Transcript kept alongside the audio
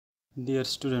Dear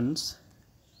students,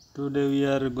 today we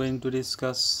are going to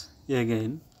discuss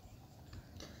again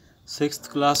 6th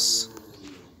class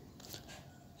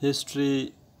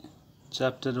history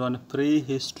chapter 1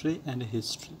 prehistory and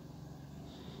history,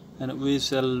 and we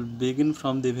shall begin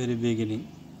from the very beginning,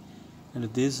 and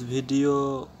this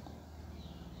video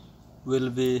will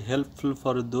be helpful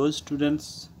for those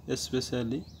students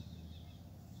especially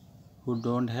who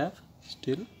don't have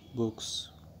still books.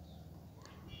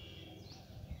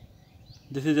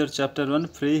 This is our chapter 1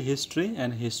 prehistory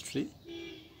and history.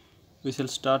 We shall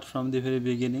start from the very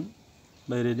beginning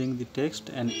by reading the text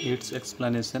and its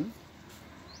explanation.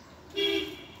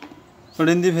 But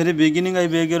in the very beginning, I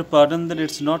beg your pardon that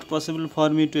it's not possible for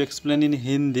me to explain in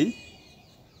Hindi.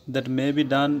 That may be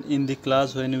done in the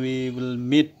class when we will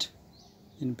meet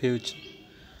in future.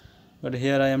 But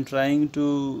here I am trying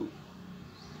to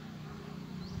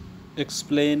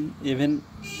explain even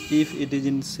if it is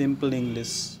in simple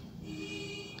English.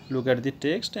 Look at the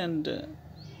text and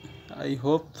I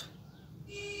hope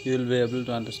you will be able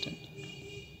to understand.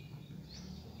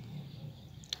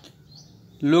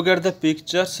 Look at the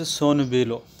pictures shown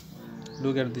below.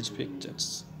 Look at these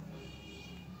pictures.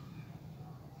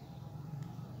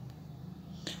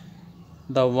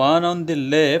 The one on the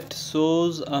left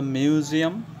shows a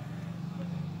museum.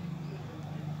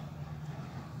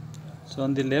 So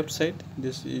on the left side,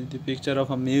 this is the picture of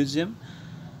a museum.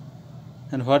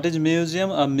 And what is museum?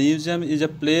 A museum is a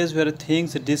place where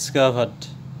things discovered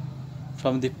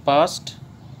from the past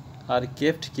are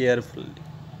kept carefully.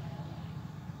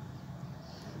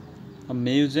 A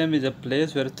museum is a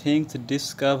place where things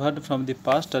discovered from the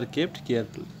past are kept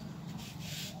carefully.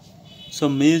 So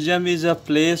museum is a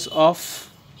place of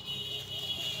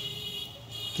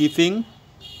keeping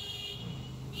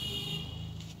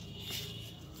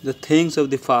the things of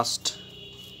the past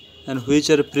and which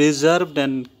are preserved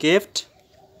and kept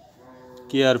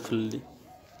carefully.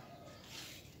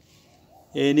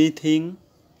 Anything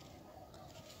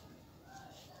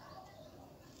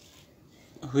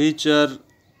which are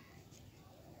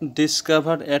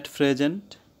discovered at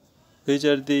present, which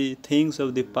are the things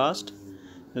of the past,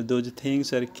 those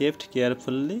things are kept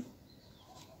carefully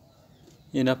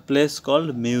in a place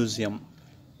called museum.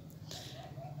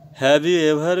 Have you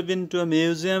ever been to a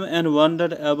museum and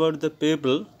wondered about the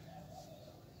people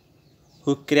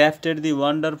who crafted the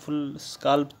wonderful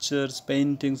sculptures,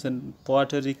 paintings and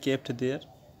pottery kept there?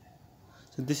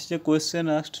 So this is a question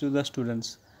asked to the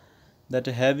students, that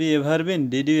have you ever been,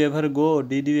 did you ever go,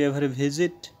 did you ever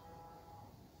visit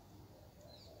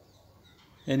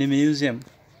any museum?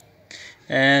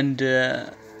 And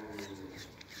were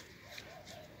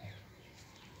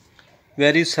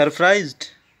you surprised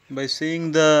by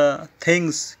seeing the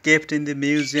things kept in the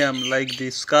museum, like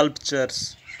the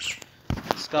sculptures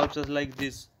like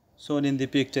this shown in the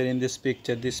picture, this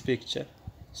picture,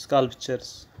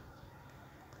 sculptures.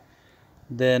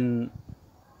 Then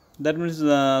that means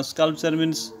sculpture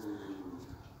means,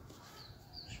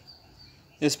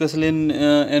 especially in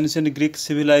ancient Greek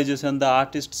civilization, the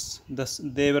artists,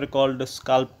 they were called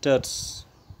sculptors.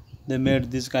 They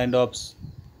made these kinds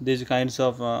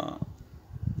of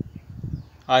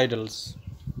idols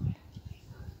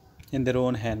in their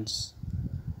own hands.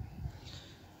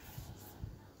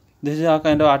 This is a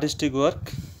kind of artistic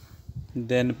work.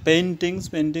 Then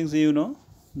paintings, you know,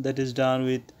 that is done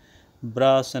with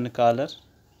brush and color.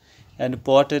 And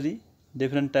pottery,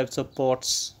 different types of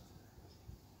pots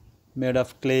made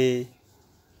of clay,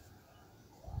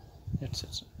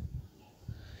 etc.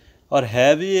 Or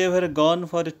have you ever gone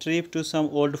for a trip to some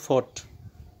old fort?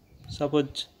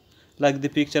 Suppose, like the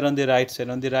picture on the right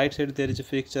side. On the right side there is a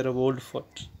picture of old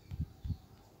fort.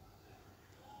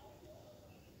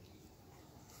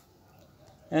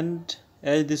 And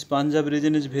as this Punjab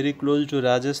region is very close to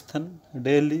Rajasthan,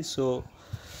 Delhi, so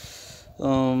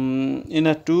in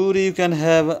a tour you can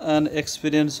have an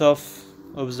experience of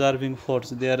observing forts.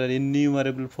 There are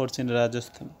innumerable forts in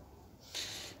Rajasthan.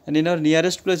 And in our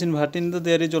nearest place in Bhatinda,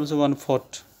 there is also one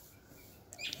fort.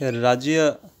 Here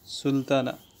Rajia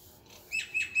Sultana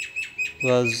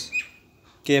was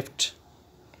kept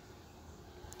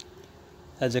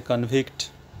as a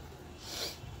convict.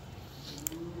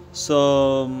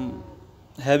 So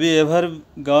have you ever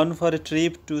gone for a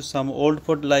trip to some old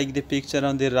fort like the picture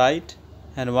on the right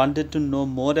and wanted to know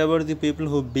more about the people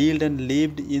who built and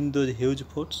lived in those huge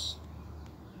forts?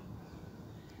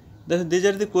 These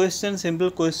are the questions, simple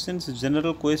questions,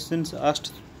 general questions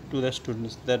asked to the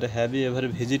students, that have you ever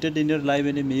visited in your life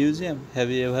any museum? Have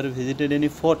you ever visited any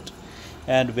fort?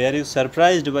 And were you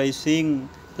surprised by seeing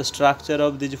the structure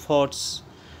of these forts?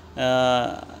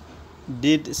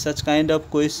 Did such kind of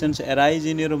questions arise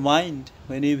in your mind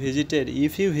when you visited,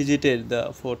 if you visited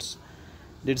the forts?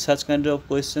 Did such kind of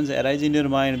questions arise in your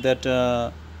mind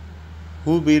that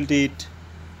who built it?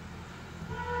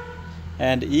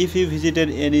 And if you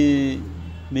visited any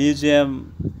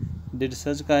museum, did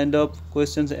such kind of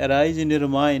questions arise in your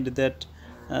mind that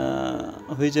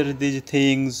which are these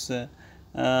things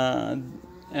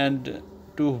and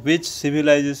to which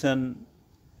civilization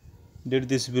did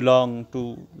this belong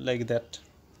to, like that?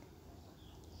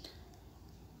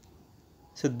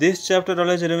 So this chapter,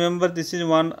 always remember, this is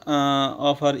one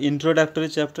of our introductory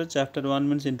chapter. Chapter 1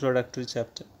 means introductory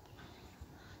chapter.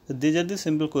 So these are the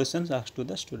simple questions asked to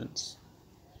the students.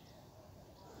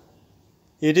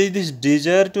 It is this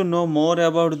desire to know more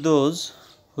about those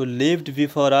who lived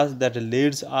before us that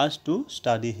leads us to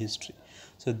study history.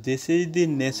 So this is the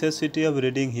necessity of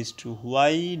reading history.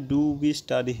 Why do we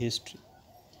study history?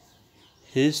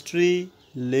 History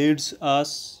leads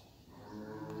us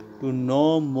to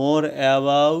know more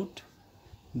about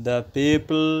the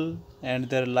people and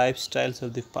their lifestyles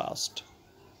of the past.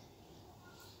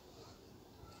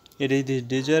 It is the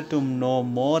desire to know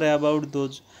more about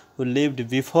those who lived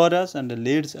before us and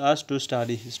leads us to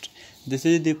study history. This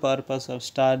is the purpose of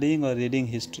studying or reading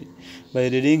history. By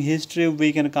reading history,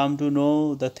 we can come to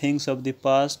know the things of the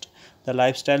past, the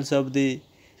lifestyles of the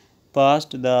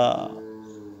past, the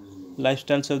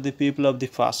lifestyles of the people of the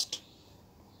past.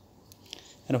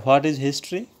 And what is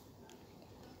history?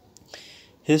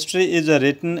 History is a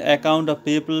written account of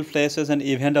people, places and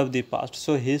events of the past.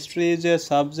 So history is a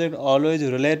subject always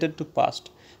related to past.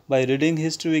 By reading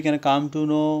history, we can come to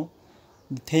know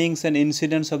the things and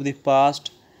incidents of the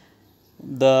past,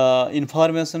 the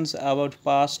informations about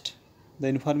past, the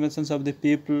informations of the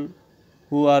people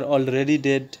who are already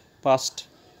dead, past,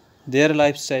 their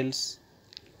lifestyles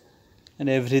and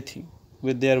everything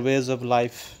with their ways of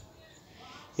life.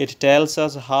 It tells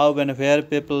us how and where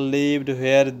people lived,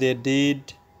 where they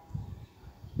did,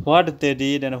 what they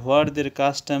did and what their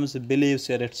customs, beliefs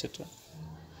are, etc.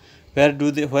 Where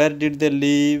did they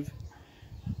live?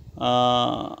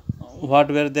 What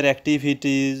were their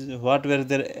activities? What were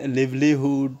their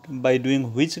livelihood? By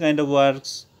doing which kind of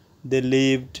works they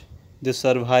lived, they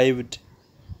survived,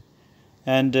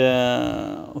 and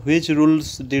which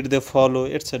rules did they follow,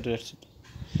 etc., etc.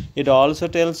 It also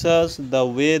tells us the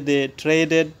way they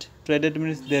traded. Traded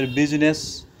means their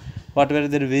business. What were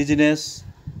their business?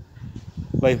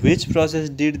 By which process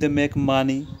did they make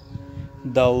money?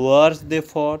 The wars they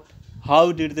fought.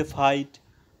 How did they fight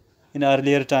in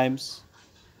earlier times?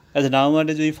 As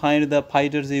nowadays we find the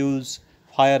fighters use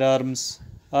firearms,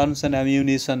 arms and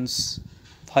ammunitions,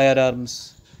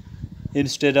 firearms,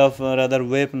 instead of rather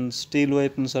weapons, steel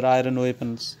weapons or iron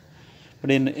weapons.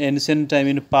 But in ancient time,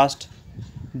 in past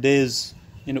days,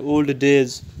 in old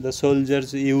days, the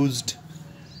soldiers used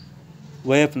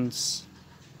weapons.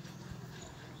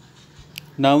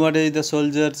 Nowadays the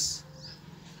soldiers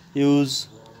use,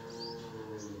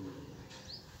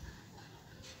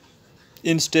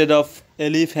 instead of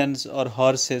elephants or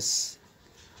horses,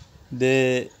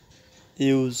 they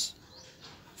use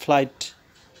flight,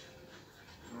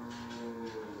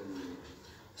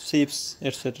 ships,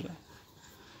 etc.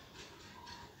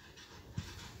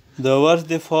 The wars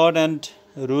they fought and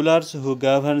rulers who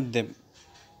governed them.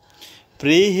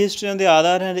 Prehistory, on the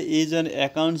other hand, is an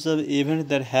account of events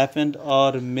that happened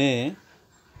or may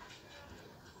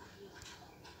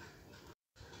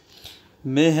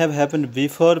have happened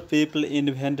before people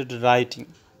invented writing.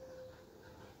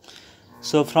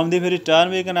 So from the very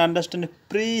term we can understand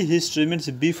prehistory means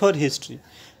before history.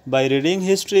 By reading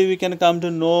history we can come to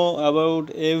know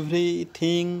about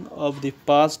everything of the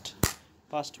past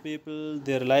people,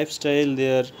 their lifestyle,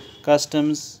 their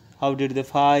customs, how did they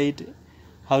fight,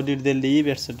 how did they live,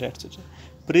 etc., etc.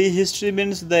 Prehistory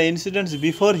means the incidents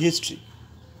before history,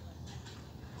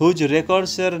 whose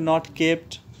records are not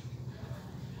kept.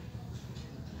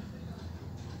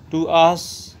 To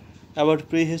us about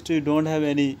prehistory, we don't have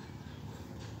any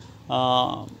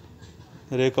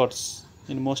records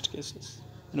in most cases,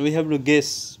 and we have to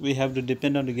guess, we have to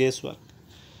depend on the guesswork.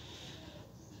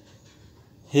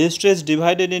 History is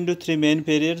divided into three main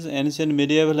periods: ancient,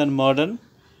 medieval and modern.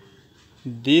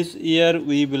 This year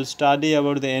we will study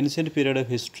about the ancient period of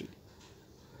history.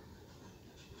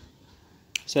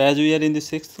 So as we are in the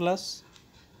 6th class,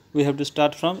 we have to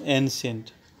start from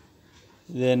ancient.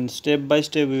 Then step by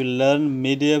step we will learn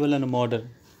medieval and modern.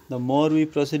 The more we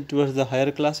proceed towards the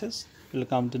higher classes, we will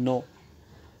come to know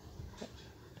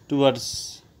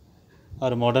towards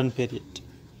our modern period.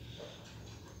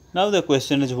 Now the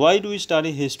question is, why do we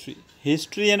study history?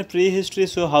 History and prehistory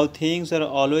show how things are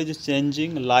always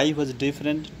changing. Life was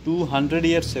different 200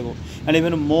 years ago, and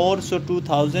even more so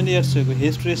 2000 years ago.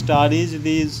 History studies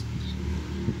these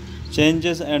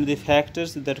changes and the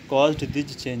factors that caused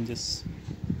these changes.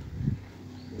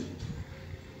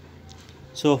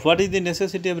 So, what is the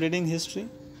necessity of reading history?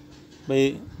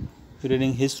 By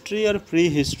reading history or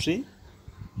prehistory,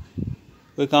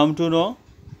 we come to know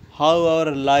how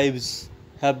our lives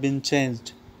have been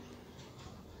changed.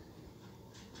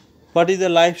 What is the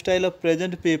lifestyle of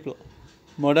present people,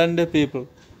 modern day people?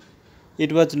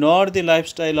 It was not the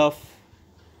lifestyle of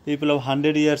people of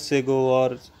 100 years ago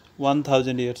or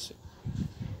 1000 years ago.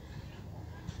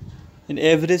 In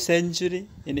every century,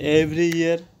 in every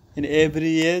year, in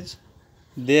every age,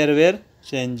 there were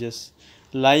changes.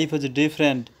 Life was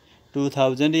different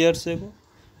 2000 years ago.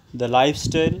 The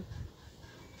lifestyle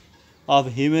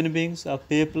of human beings, of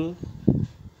people,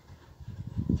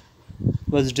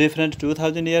 was different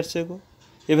 2000 years ago,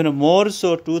 even more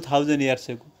so 2000 years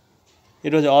ago.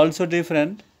 It was also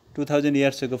different 2000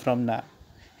 years ago from now.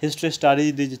 History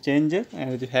studies these changes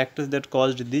and the factors that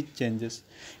caused these changes.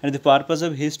 And the purpose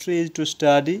of history is to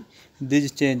study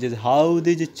these changes, how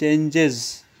these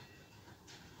changes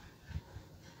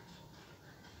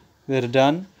were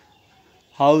done,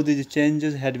 how these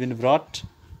changes had been brought,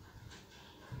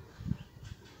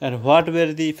 and what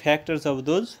were the factors of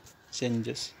those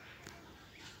changes.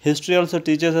 History also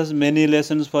teaches us many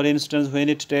lessons. For instance, when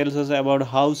it tells us about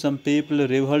how some people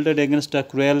revolted against a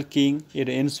cruel king, it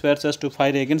inspires us to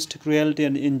fight against cruelty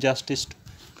and injustice.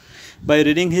 By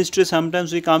reading history,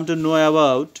 sometimes we come to know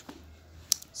about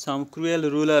some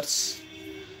cruel rulers,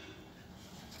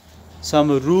 some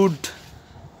rude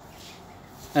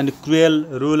and cruel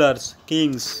rulers,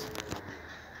 kings,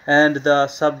 and the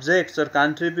subjects or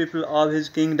country people of his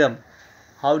kingdom.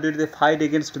 How did they fight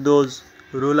against those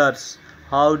rulers?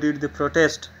 How did they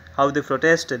protest? How they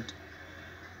protested?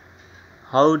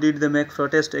 How did they make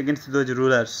protest against those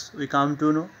rulers? We come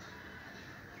to know.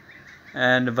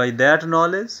 And by that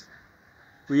knowledge,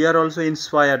 we are also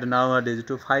inspired nowadays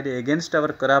to fight against our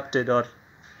corrupted or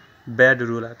bad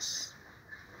rulers,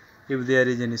 if there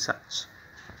is any such.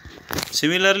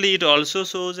 Similarly, it also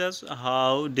shows us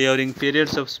how during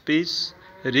periods of peace,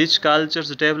 rich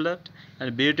cultures developed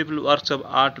and beautiful works of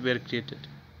art were created.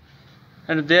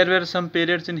 And there were some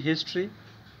periods in history,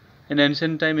 in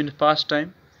ancient time, in past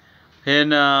time, when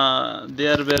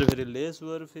there were very less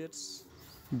warfares,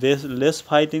 less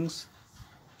fightings.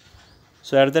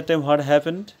 So at that time, what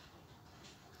happened?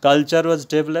 Culture was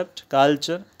developed.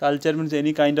 Culture means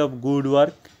any kind of good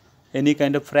work, any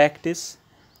kind of practice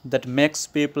that makes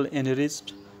people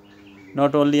enriched.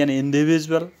 Not only an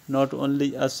individual, not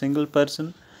only a single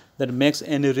person, that makes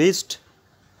enriched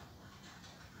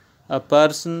a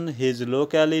person, his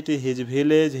locality, his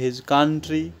village, his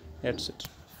country, etc.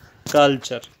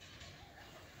 Culture.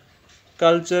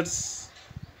 Cultures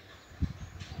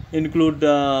include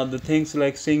the things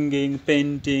like singing,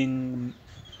 painting,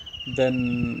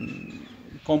 then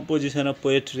composition of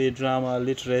poetry, drama,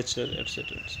 literature,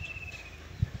 etc. etc.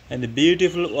 And the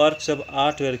beautiful works of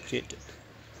art were created.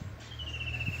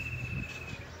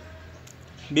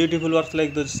 Beautiful works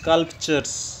like those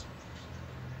sculptures,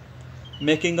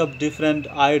 making of different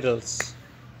idols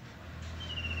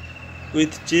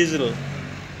with chisel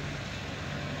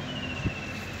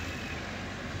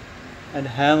and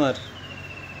hammer,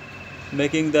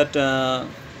 making that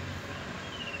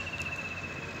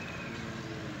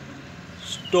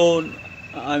stone,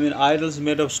 idols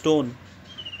made of stone,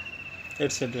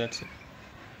 etc. etc.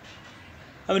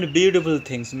 Beautiful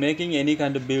things, making any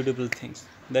kind of beautiful things,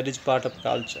 that is part of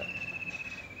culture.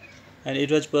 And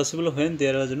it was possible when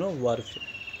there was no warfare.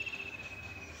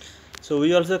 So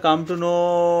we also come to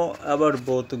know about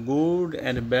both good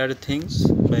and bad things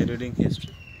by reading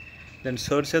history. Then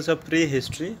sources of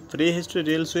prehistory. Prehistory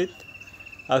deals with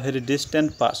a very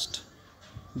distant past.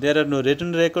 There are no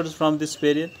written records from this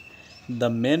period.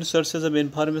 The main sources of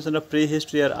information of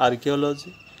prehistory are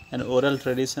archaeology and oral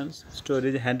traditions,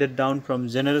 stories handed down from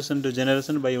generation to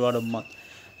generation by word of mouth.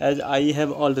 As I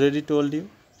have already told you,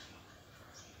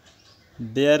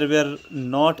 there were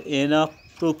not enough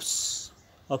proofs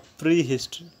of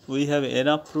prehistory. We have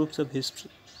enough proofs of history,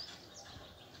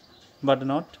 but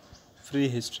not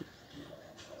prehistory.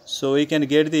 So we can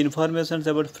get the information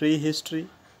about prehistory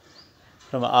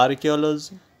from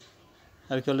archaeology.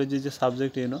 Archaeology is a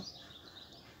subject,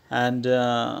 and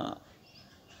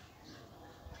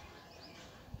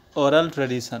oral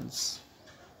traditions.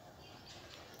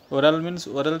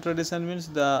 Oral tradition means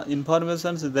the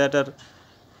informations that are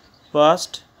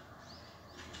passed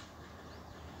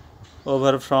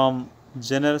over from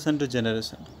generation to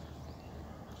generation.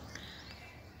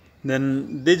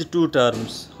 Then these two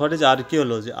terms. What is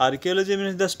archaeology? Archaeology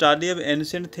means the study of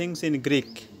ancient things in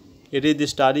Greek. It is the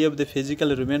study of the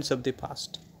physical remains of the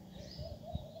past.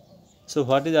 So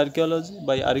what is archaeology?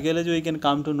 By archaeology we can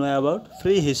come to know about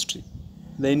prehistory,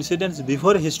 the incidents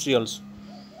before history also.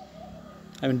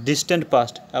 I mean distant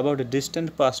past. About a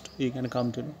distant past we can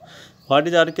come to know. What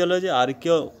is archaeology?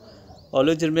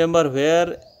 Always remember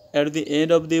where at the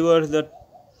end of the word the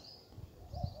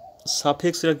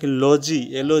suffix like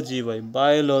logy, L-O-G-Y,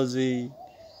 biology,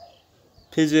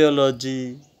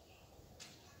 physiology,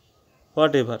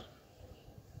 whatever.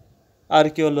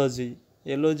 Archaeology,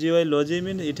 L-O-G-Y, logy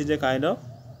means it is a kind of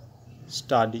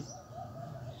study.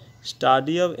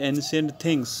 Study of ancient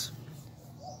things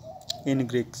in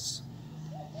Greeks.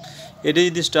 It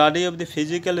is the study of the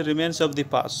physical remains of the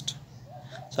past.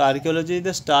 So archaeology is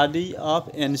the study of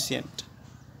ancient.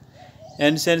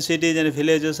 Ancient cities and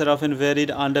villages are often buried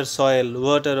under soil,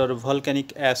 water or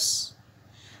volcanic ash.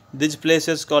 These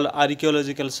places called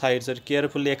archaeological sites are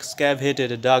carefully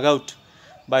excavated, dug out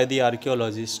by the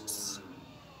archaeologists.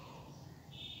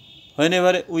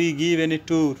 Whenever we give any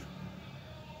tour,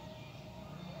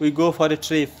 we go for a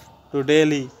trip to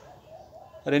Delhi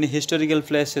or any historical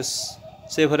places,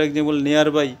 say for example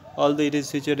nearby, although it is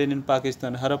situated in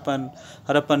Pakistan,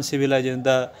 Harappan civilization,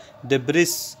 the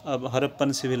debris of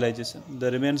Harappan civilization,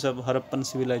 the remains of Harappan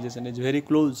civilization is very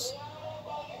close.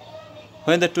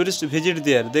 When the tourists visit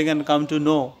there, they can come to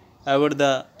know about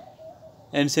the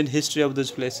ancient history of those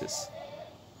places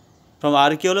from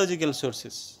archaeological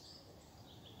sources.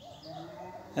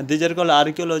 And these are called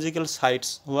archaeological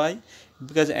sites. Why?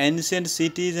 Because ancient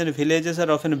cities and villages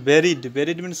are often buried.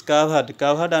 Buried means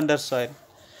covered under soil,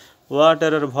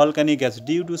 water or volcanic gas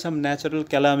due to some natural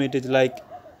calamities like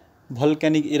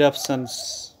volcanic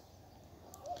eruptions.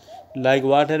 Like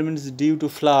water means due to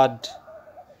flood,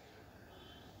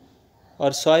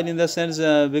 or soil in the sense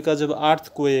because of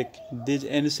earthquake. These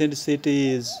ancient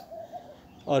cities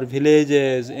or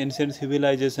villages, ancient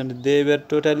civilizations, they were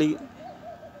totally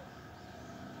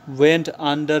went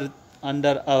under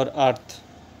our earth.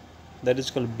 That is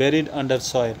called buried under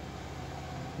soil.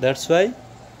 That's why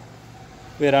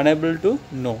we are unable to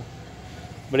know.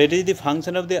 But it is the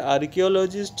function of the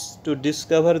archaeologists to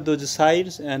discover those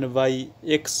sites, and by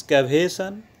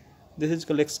excavation, this is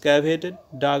called excavated,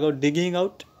 dug out, digging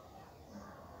out,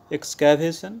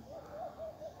 excavation,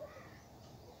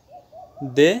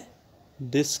 they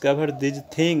discovered these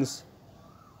things.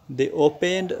 They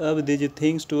opened up these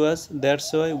things to us.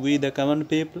 That's why we, the common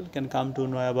people, can come to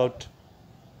know about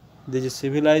these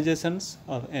civilizations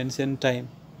of ancient time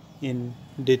in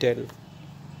detail.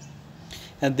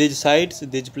 And these sites,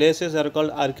 these places are called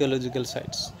archaeological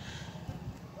sites.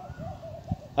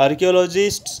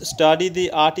 Archaeologists study the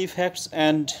artifacts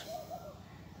and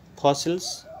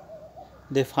fossils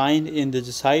they find in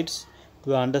these sites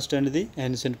to understand the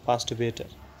ancient past better.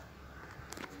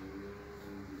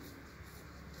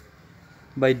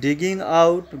 By digging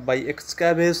out, by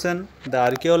excavation, the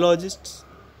archaeologists,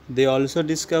 they also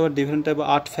discover different type of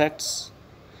artifacts,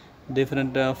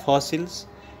 different fossils,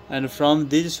 and from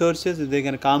these sources they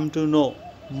can come to know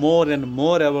more and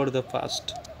more about the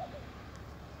past.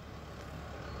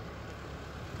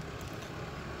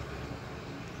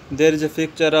 There is a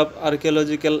picture of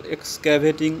archaeological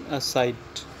excavating a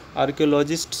site.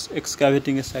 Archaeologists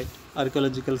excavating a site,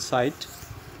 archaeological site.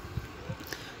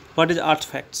 What is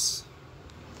artifacts?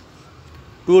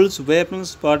 Tools,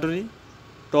 weapons, pottery,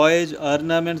 toys,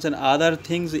 ornaments and other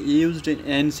things used in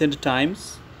ancient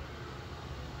times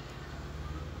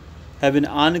have been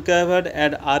uncovered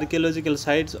at archaeological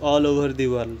sites all over the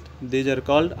world. These are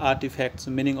called artifacts,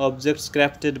 meaning objects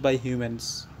crafted by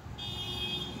humans.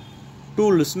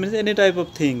 Tools means any type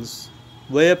of things.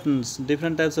 Weapons,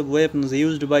 different types of weapons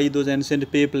used by those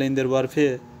ancient people in their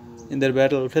warfare, in their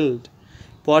battlefield.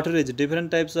 Pottery,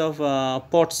 different types of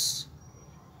pots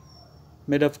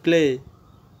made of clay.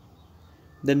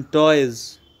 Then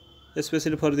toys,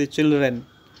 especially for the children.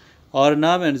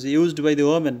 Ornaments used by the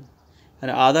women. And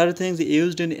other things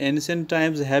used in ancient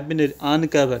times have been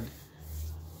uncovered.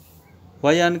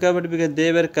 Why uncovered? Because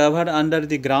they were covered under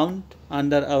the ground,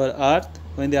 under our earth.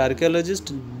 When the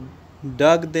archaeologists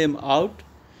dug them out,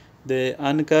 they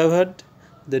uncovered,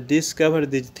 they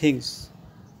discovered these things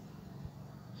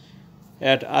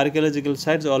at archaeological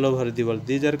sites all over the world.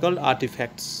 These are called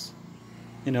artifacts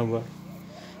in our world,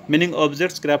 meaning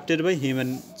objects crafted by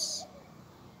humans.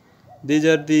 These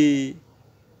are the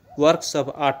works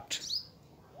of art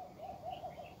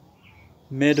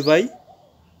made by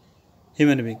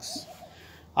human beings.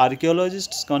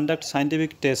 Archaeologists conduct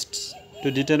scientific tests to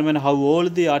determine how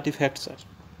old the artifacts are.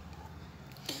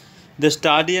 They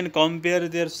study and compare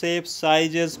their shapes,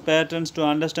 sizes, patterns to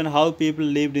understand how people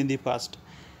lived in the past.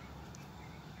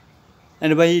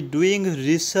 And by doing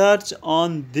research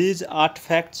on these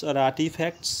artifacts or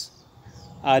artifacts,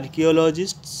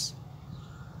 archaeologists,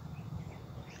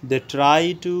 they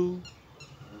try to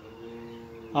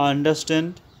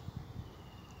understand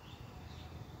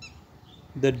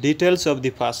the details of the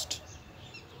past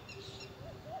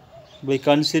by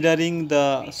considering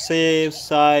the shape,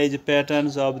 size,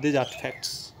 patterns of these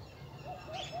artifacts.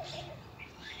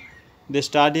 They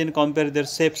study and compare their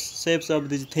shapes of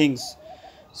these things,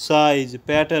 size,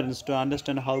 patterns to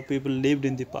understand how people lived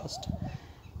in the past.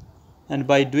 And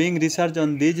by doing research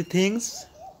on these things,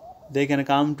 they can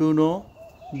come to know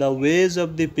the ways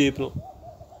of the people.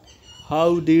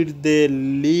 How did they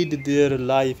lead their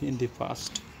life in the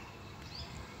past?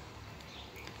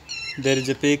 There is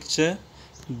a picture.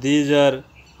 These are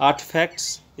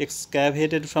artifacts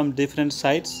excavated from different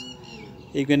sites.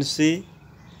 You can see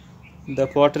the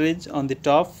pottery on the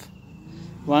top.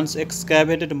 Once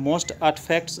excavated, most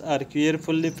artifacts are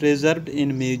carefully preserved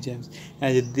in museums,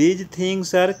 and these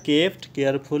things are kept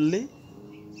carefully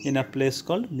in a place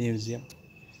called museum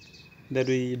that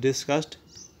we discussed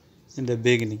in the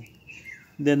beginning.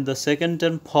 Then the second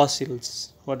term,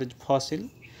 fossils. What is fossil?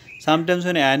 Sometimes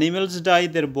when animals die,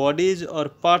 their bodies or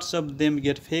parts of them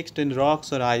get fixed in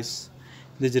rocks or ice.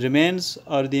 These remains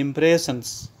or the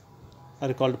impressions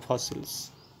are called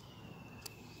fossils.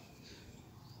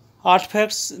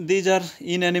 Artifacts, these are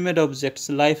inanimate objects,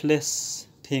 lifeless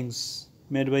things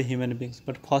made by human beings.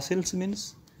 But fossils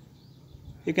means,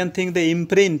 you can think the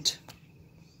imprint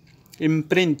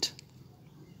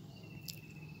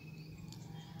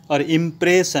or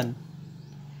impression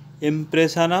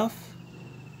of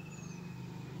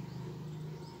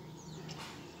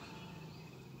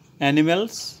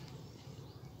animals,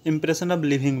 impression of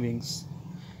living beings.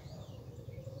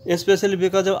 Especially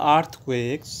because of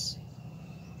earthquakes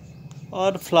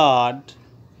or flood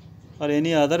or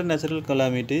any other natural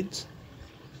calamities,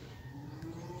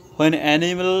 when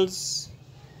animals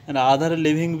and other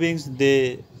living beings,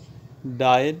 they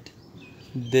died,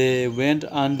 they went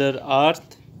under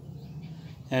earth,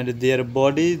 and their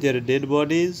dead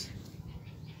bodies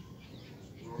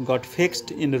got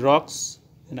fixed in rocks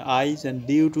and ice, and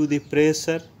due to the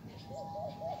pressure,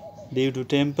 due to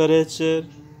temperature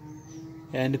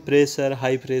and pressure,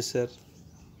 high pressure,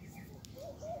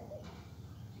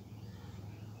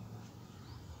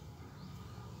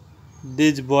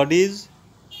 these bodies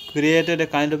created a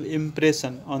kind of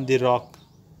impression on the rock,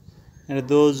 and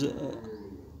those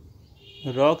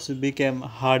rocks became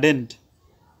hardened,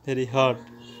 very hard.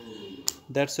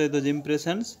 That's why those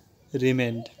impressions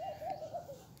remained.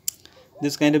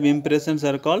 This kind of impressions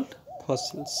are called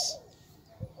fossils.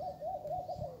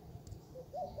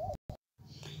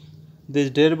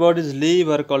 These dead bodies live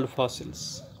are called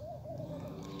fossils.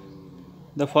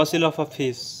 The fossil of a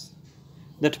fish.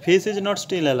 That fish is not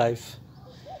still alive.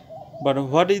 But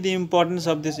what is the importance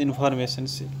of this information?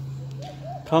 See,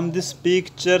 from this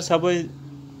picture, suppose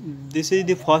this is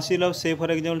the fossil of, say for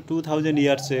example, 2000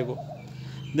 years ago.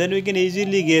 Then we can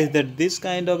easily guess that this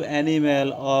kind of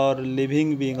animal or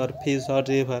living being or fish or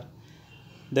whatever,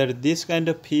 that this kind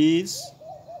of fish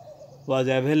was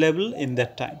available in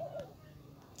that time,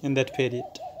 in that period.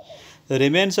 The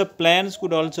remains of plants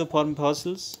could also form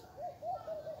fossils.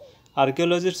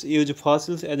 Archaeologists use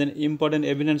fossils as an important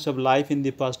evidence of life in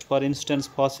the past. For instance,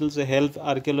 fossils help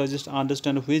archaeologists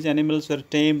understand which animals were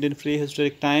tamed in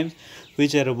prehistoric times,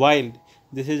 which are wild.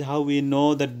 This is how we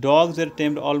know that dogs were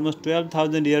tamed almost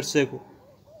 12,000 years ago.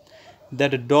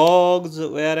 That dogs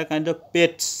were a kind of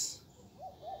pets.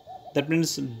 That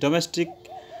means domestic,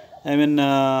 tamed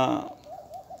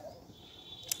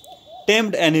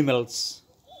animals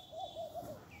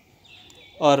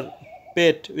or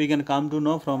pet, we can come to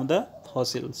know from the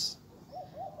fossils.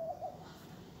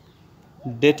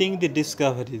 Dating the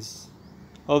discoveries.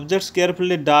 Objects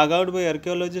carefully dug out by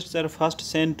archaeologists are first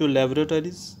sent to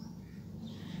laboratories.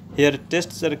 Here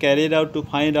tests are carried out to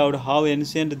find out how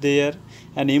ancient they are.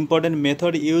 An important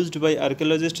method used by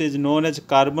archaeologists is known as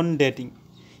carbon dating.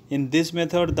 In this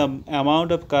method, the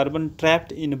amount of carbon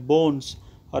trapped in bones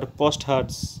or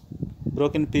potsherds,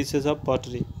 broken pieces of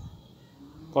pottery,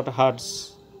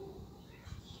 potsherds,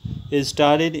 is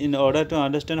studied in order to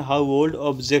understand how old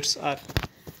objects are.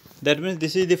 That means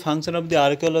this is the function of the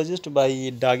archaeologist by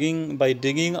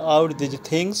digging out these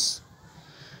things.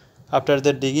 After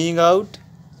the digging out,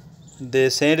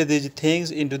 they send these things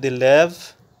into the lab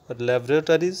or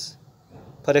laboratories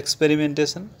for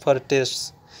experimentation, for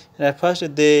tests. And at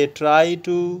first they try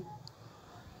to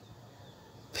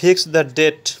fix the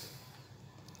date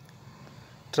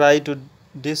try to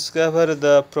discover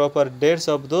the proper dates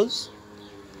of those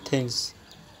things,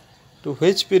 to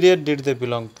which period did they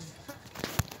belong to.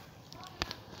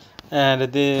 And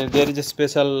there is a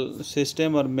special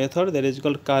system or method that is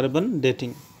called carbon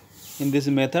dating. In this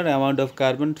method, amount of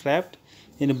carbon trapped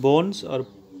in bones or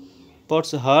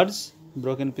potsherds,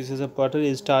 broken pieces of pottery,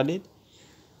 is studied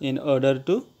in order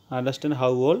to understand how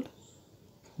old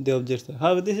the objects are.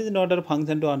 However, this is not a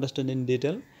function to understand in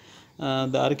detail.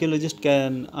 The archaeologist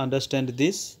can understand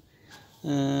this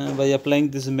by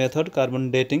applying this method,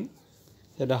 carbon dating,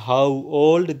 that how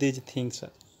old these things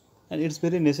are. And it's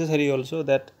very necessary also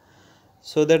that,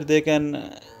 so that they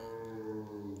can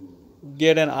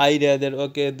get an idea that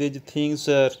okay, these things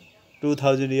are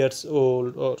 2000 years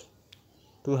old or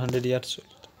 200 years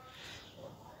old.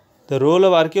 The role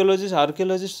of archaeologists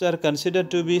are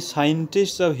considered to be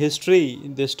scientists of history.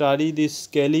 They study the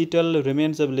skeletal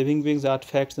remains of living beings,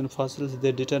 artifacts and fossils.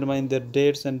 They determine their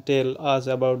dates and tell us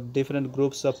about different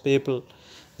groups of people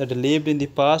that lived in the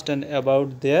past and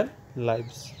about their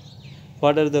lives.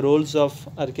 What are the roles of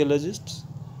archaeologists?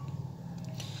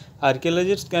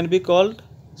 Archaeologists can be called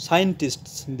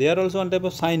scientists. They are also one type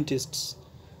of scientists,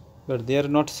 but they are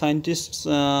not scientists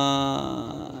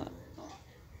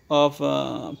of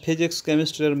physics,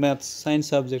 chemistry or maths, science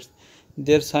subjects.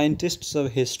 They are scientists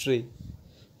of history.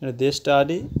 They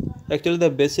study, actually the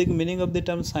basic meaning of the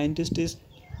term scientist is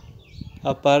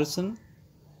a person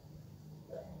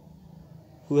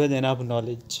who has enough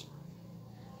knowledge.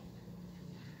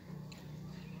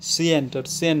 Science or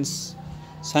sense.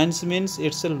 Science means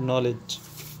itself knowledge,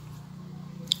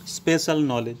 special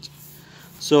knowledge.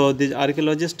 So these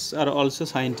archaeologists are also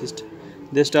scientists.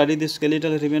 They study the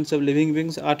skeletal remains of living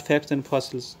beings, artifacts and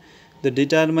fossils. They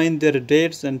determine their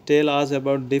dates and tell us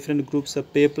about different groups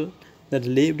of people that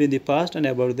lived in the past and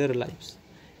about their lives.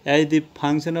 As the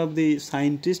function of the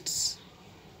scientists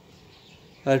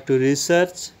are to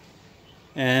research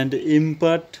and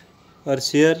impart or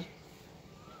share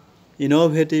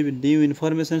innovative new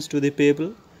informations to the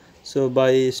people. So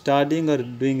by studying or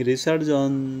doing research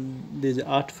on these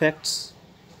artifacts,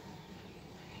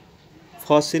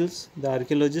 fossils, the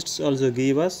archaeologists also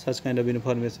give us such kind of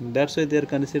information. That's why they are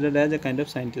considered as a kind of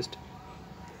scientist.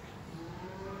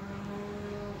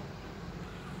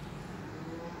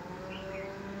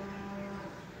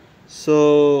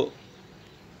 So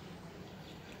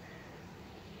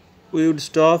we would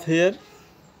stop here.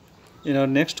 In our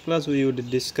next class we would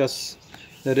discuss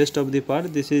the rest of the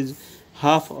part. This is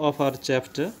half of our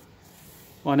chapter,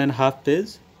 1.5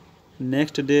 page.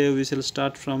 Next day we shall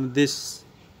start from this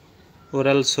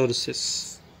oral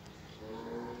sources.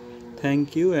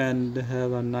 Thank you and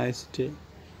have a nice day.